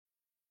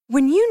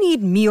When you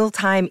need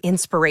mealtime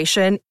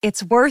inspiration,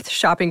 it's worth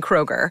shopping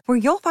Kroger, where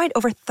you'll find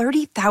over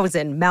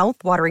 30,000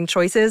 mouth-watering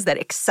choices that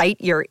excite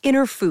your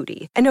inner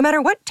foodie. And no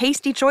matter what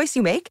tasty choice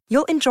you make,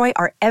 you'll enjoy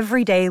our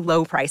everyday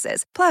low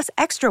prices, plus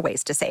extra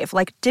ways to save,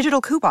 like digital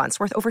coupons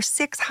worth over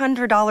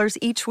 $600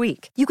 each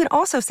week. You can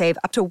also save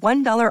up to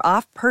 $1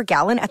 off per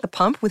gallon at the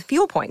pump with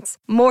fuel points.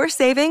 More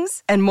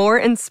savings and more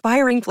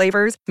inspiring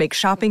flavors make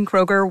shopping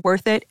Kroger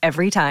worth it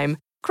every time.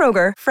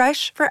 Kroger,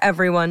 fresh for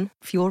everyone.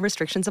 Fuel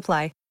restrictions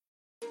apply.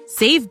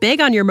 Save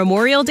big on your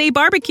Memorial Day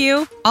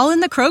barbecue, all in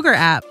the Kroger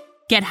app.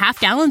 Get half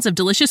gallons of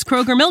delicious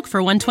Kroger milk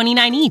for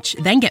 $1.29 each.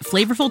 Then get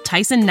flavorful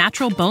Tyson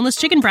natural boneless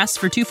chicken breasts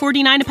for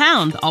 $2.49 a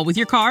pound, all with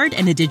your card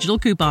and a digital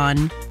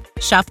coupon.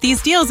 Shop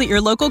these deals at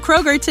your local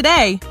Kroger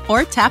today,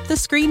 or tap the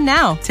screen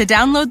now to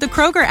download the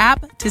Kroger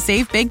app to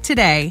save big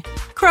today.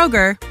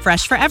 Kroger,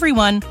 fresh for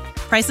everyone.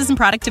 Prices and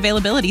product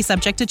availability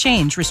subject to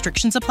change.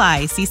 Restrictions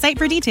apply. See site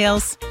for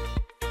details.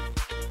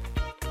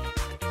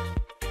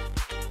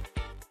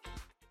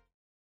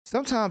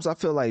 Sometimes I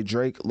feel like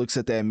Drake looks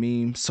at that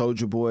meme,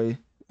 Soulja Boy,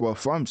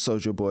 from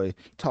Soulja Boy,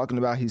 talking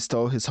about he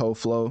stole his whole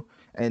flow,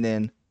 and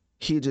then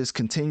he just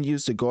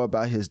continues to go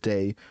about his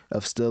day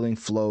of stealing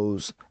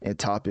flows and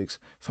topics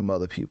from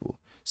other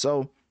people.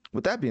 So,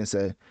 with that being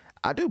said,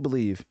 I do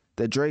believe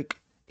that Drake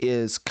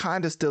is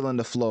kind of still in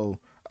the flow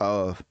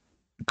of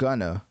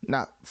Gunna,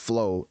 not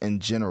flow in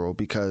general,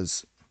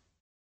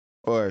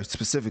 or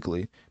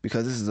specifically,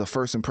 because this is a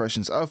first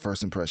impressions of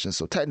first impressions,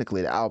 so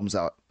technically the album's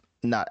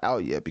not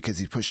out yet because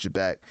he pushed it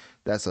back.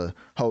 That's a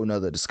whole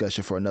nother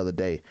discussion for another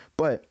day.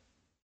 But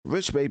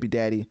Rich Baby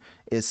Daddy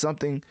is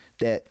something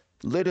that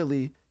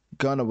literally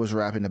Gunna was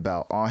rapping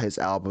about on his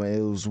album.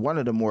 It was one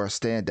of the more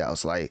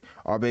standouts. Like,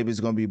 our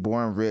baby's gonna be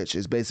born rich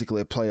is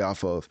basically a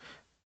playoff of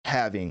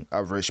having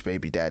a rich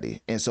baby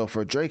daddy. And so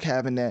for Drake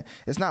having that,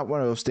 it's not one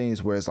of those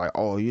things where it's like,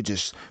 oh, you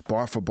just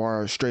bar for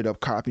bar straight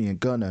up copying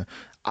Gunna.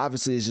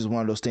 Obviously, it's just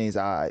one of those things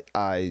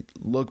I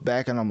look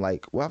back and I'm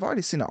like, well, I've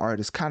already seen an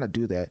artist kind of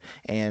do that.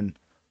 And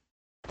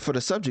for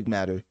the subject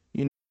matter,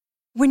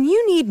 When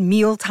you need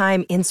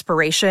mealtime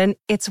inspiration,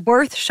 it's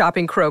worth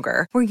shopping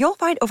Kroger, where you'll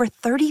find over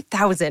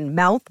 30,000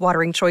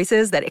 mouth-watering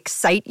choices that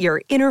excite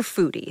your inner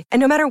foodie. And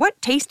no matter what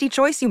tasty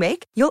choice you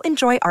make, you'll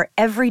enjoy our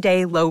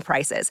everyday low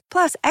prices,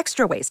 plus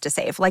extra ways to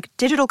save, like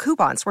digital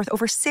coupons worth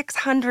over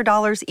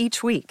 $600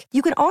 each week.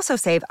 You can also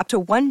save up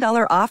to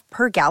 $1 off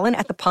per gallon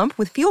at the pump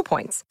with fuel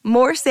points.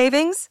 More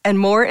savings and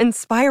more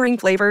inspiring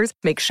flavors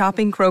make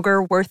shopping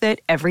Kroger worth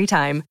it every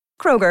time.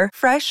 Kroger,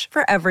 fresh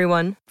for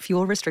everyone.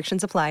 Fuel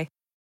restrictions apply.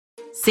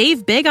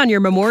 Save big on your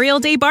Memorial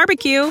Day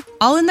barbecue,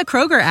 all in the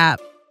Kroger app.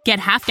 Get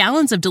half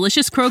gallons of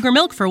delicious Kroger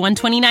milk for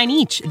 $1.29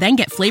 each. Then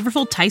get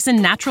flavorful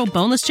Tyson natural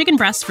boneless chicken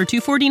breasts for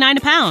 $2.49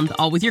 a pound,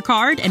 all with your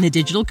card and a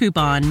digital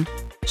coupon.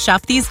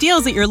 Shop these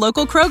deals at your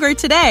local Kroger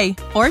today,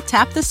 or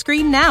tap the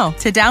screen now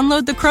to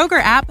download the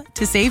Kroger app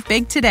to save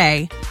big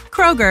today.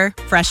 Kroger,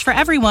 fresh for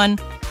everyone.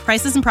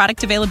 Prices and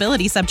product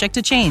availability subject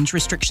to change.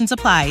 Restrictions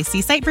apply.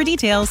 See site for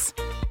details.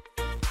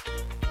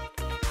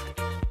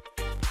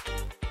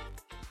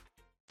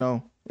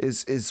 No,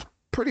 it's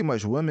pretty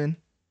much women,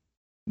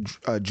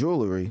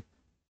 jewelry,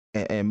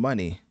 and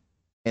money.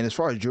 And as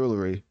far as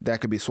jewelry,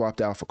 that could be swapped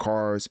out for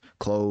cars,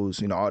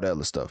 clothes, all that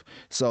other stuff.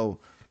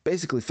 So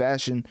basically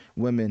fashion,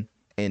 women,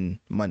 and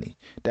money.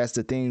 That's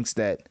the things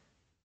that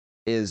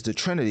is the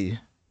trinity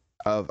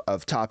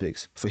of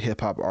topics for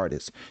hip-hop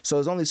artists. So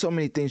there's only so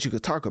many things you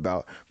could talk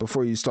about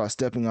before you start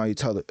stepping on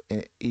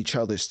each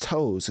other's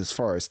toes as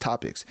far as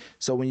topics.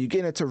 So when you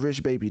get into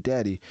Rich Baby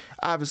Daddy,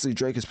 obviously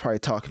Drake is probably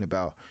talking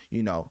about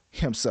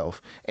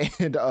himself.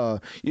 And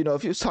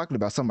if he was talking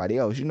about somebody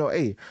else,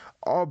 hey,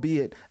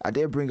 albeit I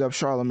did bring up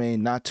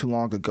Charlemagne not too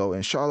long ago,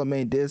 and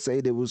Charlemagne did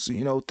say there was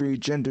 3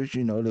 genders.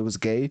 There was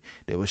gay,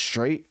 there was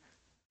straight,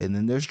 and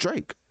then there's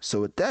Drake.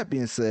 So with that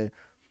being said,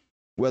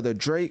 whether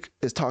Drake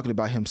is talking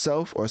about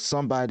himself or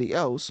somebody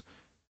else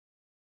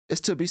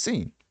is to be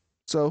seen.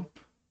 So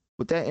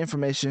with that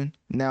information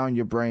now in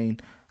your brain,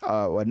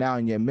 or now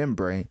in your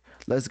membrane,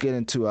 let's get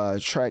into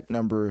track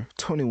number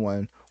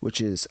 21, which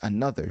is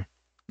Another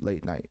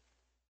Late Night.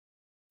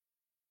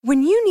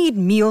 When you need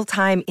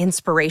mealtime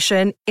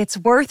inspiration, it's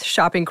worth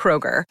shopping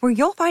Kroger, where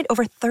you'll find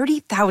over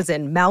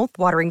 30,000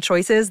 mouth-watering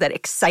choices that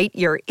excite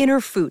your inner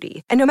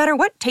foodie. And no matter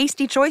what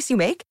tasty choice you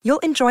make, you'll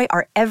enjoy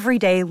our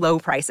everyday low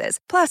prices,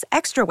 plus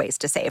extra ways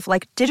to save,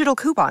 like digital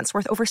coupons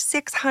worth over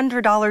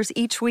 $600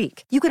 each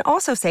week. You can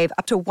also save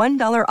up to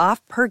 $1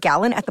 off per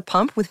gallon at the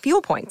pump with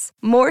fuel points.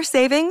 More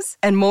savings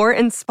and more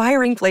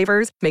inspiring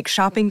flavors make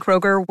shopping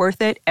Kroger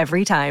worth it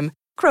every time.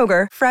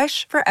 Kroger,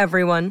 fresh for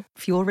everyone.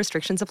 Fuel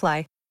restrictions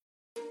apply.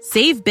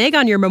 Save big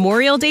on your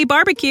Memorial Day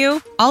barbecue,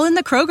 all in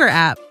the Kroger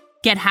app.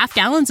 Get half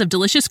gallons of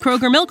delicious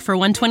Kroger milk for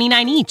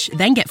 $1.29 each.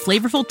 Then get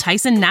flavorful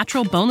Tyson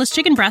natural boneless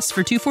chicken breasts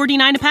for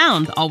 $2.49 a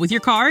pound, all with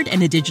your card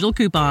and a digital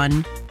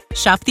coupon.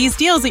 Shop these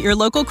deals at your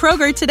local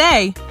Kroger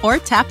today, or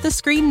tap the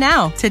screen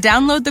now to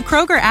download the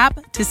Kroger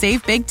app to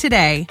save big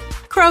today.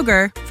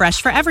 Kroger, fresh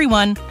for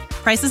everyone.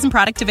 Prices and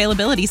product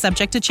availability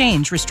subject to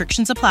change.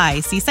 Restrictions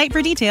apply. See site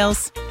for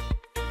details.